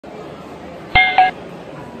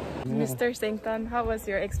Mr. Sengtan, how was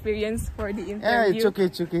your experience for the interview? Yeah, it's okay,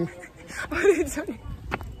 it's okay. It's okay.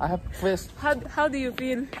 I have first. How do you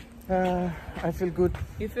feel? I feel good.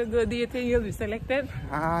 You feel good? Do you think you'll be selected?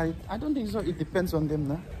 I don't think so. It depends on them,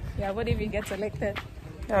 no? Yeah, what if you get selected?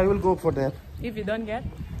 Yeah, I will go for that. If you don't get?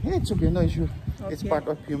 Yeah, it's okay, no issue. Okay. It's part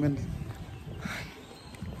of human.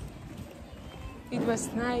 It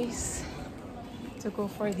was nice to go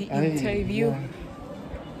for the interview. Yeah.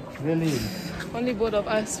 Really? Only both of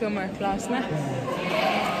us from our class, nah?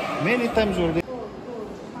 Many times already.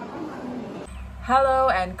 Hello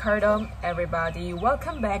and Kardom everybody,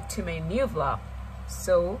 welcome back to my new vlog.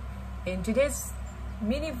 So in today's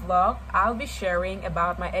mini vlog, I'll be sharing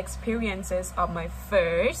about my experiences of my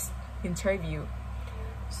first interview.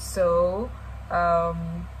 So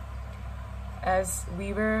as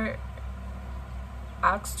we were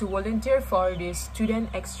asked to volunteer for this student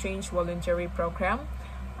exchange voluntary program,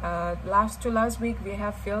 last week we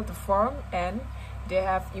have filled the form and they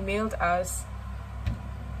have emailed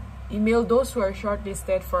those who are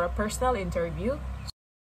shortlisted for a personal interview.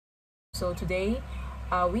 So today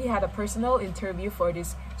we had a personal interview for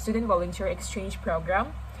this student volunteer exchange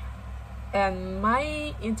program, and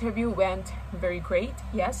my interview went very great,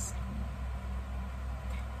 yes.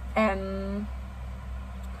 And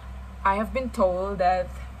I have been told that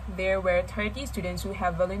there were 30 students who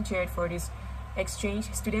have volunteered for this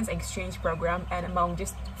students exchange program, and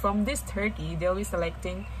from this 30 they'll be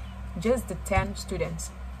selecting just the 10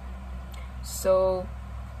 students. So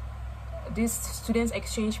this students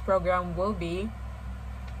exchange program will be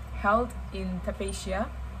held in Tapesia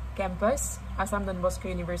campus, Assam Don Bosco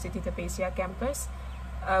University Tapesia campus,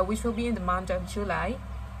 which will be in the month of July.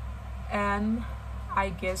 And I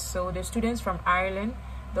guess so the students from Ireland,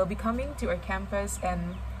 they'll be coming to our campus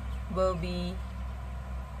and will be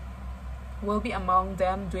among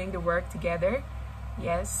them doing the work together,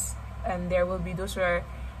 yes. And there will be those who are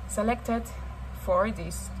selected for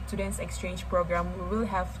this students exchange program. We will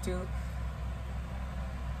have to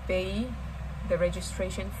pay the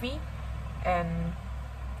registration fee, and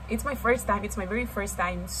it's my very first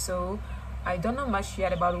time, so I don't know much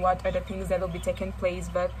yet about what are the things that will be taking place.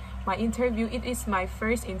 But my interview, it is my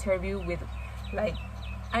first interview with, like,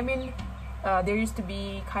 I mean, there used to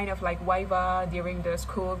be kind of like Viva during the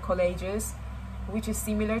school colleges, which is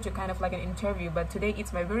similar to kind of like an interview, but today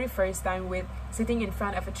it's my very first time with sitting in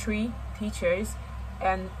front of 3 teachers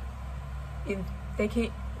and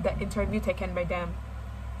taking the interview taken by them.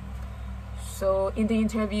 So in the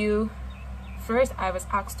interview, first I was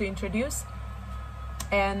asked to introduce,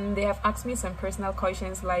 and they have asked me some personal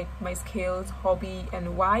questions like my skills, hobby,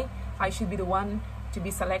 and why I should be the one to be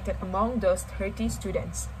selected among those 30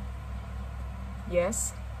 students.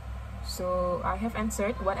 Yes, so I have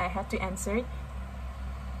answered what I had to answer,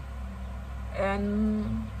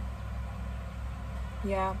 and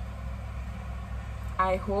yeah,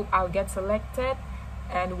 I hope I'll get selected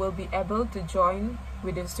and will be able to join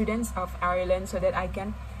with the students of Ireland so that I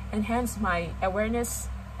can enhance my awareness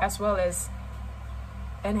as well as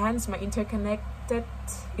enhance my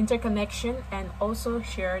interconnection and also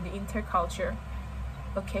share the interculture.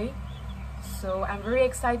 Okay, so I'm very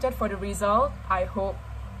excited for the result. I hope,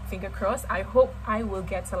 finger crossed, I hope I will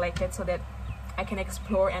get selected so that I can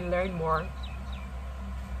explore and learn more.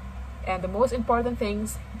 And the most important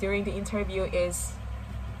things during the interview is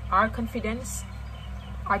our confidence.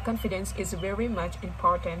 Our confidence is very much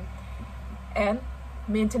important, and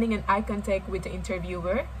maintaining an eye contact with the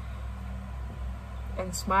interviewer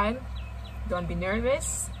and smile. Don't be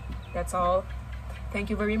nervous. That's all. Thank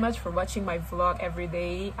you very much for watching my vlog every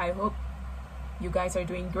day. I hope you guys are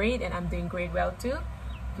doing great and I'm doing great well too.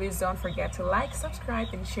 Please don't forget to like,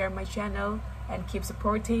 subscribe, and share my channel, and keep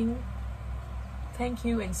supporting. Thank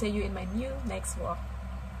you, and see you in my next vlog.